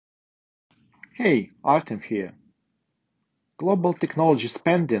Hey, Artem here. Global technology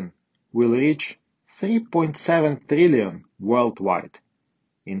spending will reach 3.7 trillion worldwide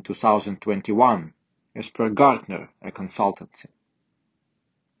in 2021, as per Gartner, a consultancy.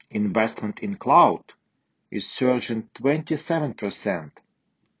 Investment in cloud is surging 27%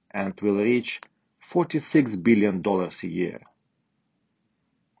 and will reach $46 billion a year.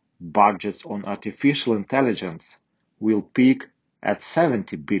 Budgets on artificial intelligence will peak at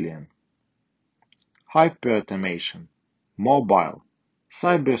 70 billion. Hyperautomation, mobile,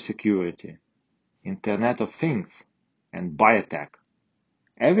 cybersecurity, Internet of Things, and biotech.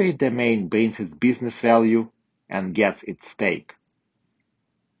 Every domain brings its business value and gets its stake.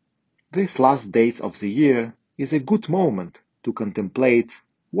 These last days of the year is a good moment to contemplate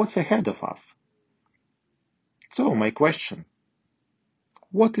what's ahead of us. So my question,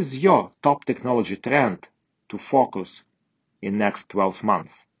 what is your top technology trend to focus in next 12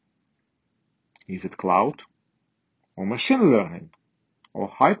 months? Is it cloud, or machine learning, or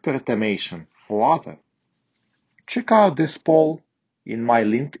hyperautomation, or other? Check out this poll in my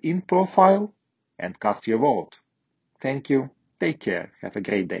LinkedIn profile and cast your vote. Thank you. Take care. Have a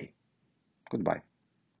great day. Goodbye.